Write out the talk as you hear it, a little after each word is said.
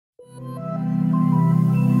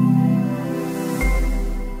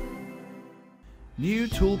New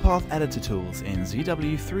toolpath editor tools in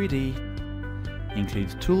ZW3D include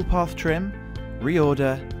toolpath trim,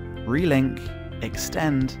 reorder, relink,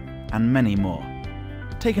 extend, and many more.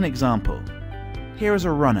 Take an example. Here is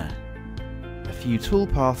a runner. A few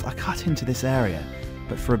toolpaths are cut into this area,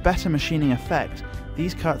 but for a better machining effect,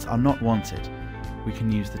 these cuts are not wanted. We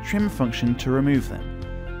can use the trim function to remove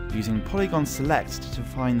them. Using polygon select to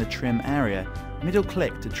define the trim area, middle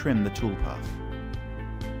click to trim the toolpath.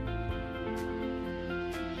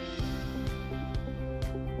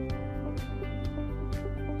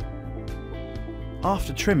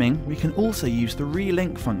 After trimming, we can also use the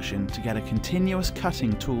relink function to get a continuous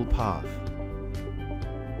cutting tool path.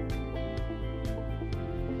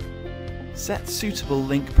 Set suitable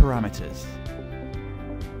link parameters.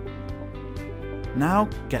 Now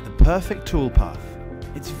get the perfect tool path.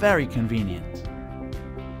 It's very convenient.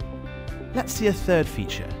 Let's see a third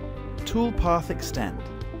feature, toolpath extend.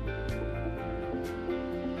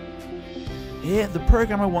 Here, the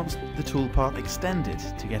programmer wants the toolpath extended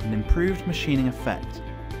to get an improved machining effect.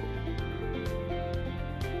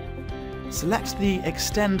 Select the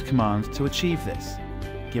Extend command to achieve this.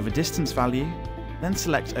 Give a distance value, then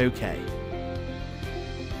select OK.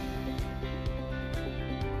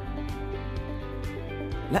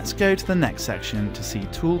 Let's go to the next section to see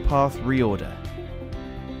toolpath reorder.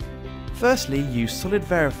 Firstly, use Solid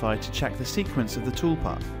Verify to check the sequence of the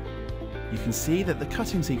toolpath. You can see that the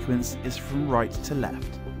cutting sequence is from right to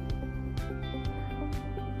left.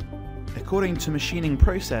 According to machining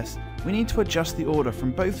process, we need to adjust the order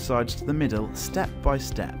from both sides to the middle step by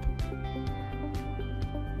step.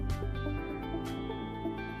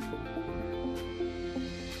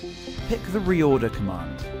 Pick the reorder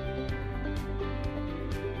command.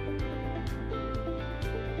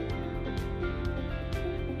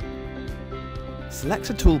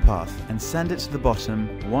 Select a toolpath and send it to the bottom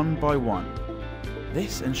one by one.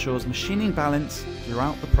 This ensures machining balance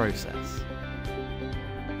throughout the process.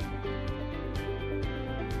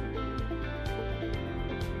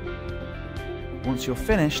 Once you're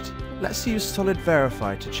finished, let's use Solid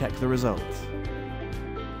Verify to check the results.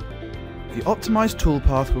 The optimized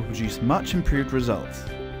toolpath will produce much improved results.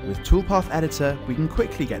 With Toolpath Editor, we can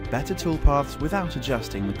quickly get better toolpaths without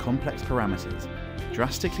adjusting the complex parameters,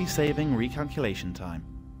 drastically saving recalculation time.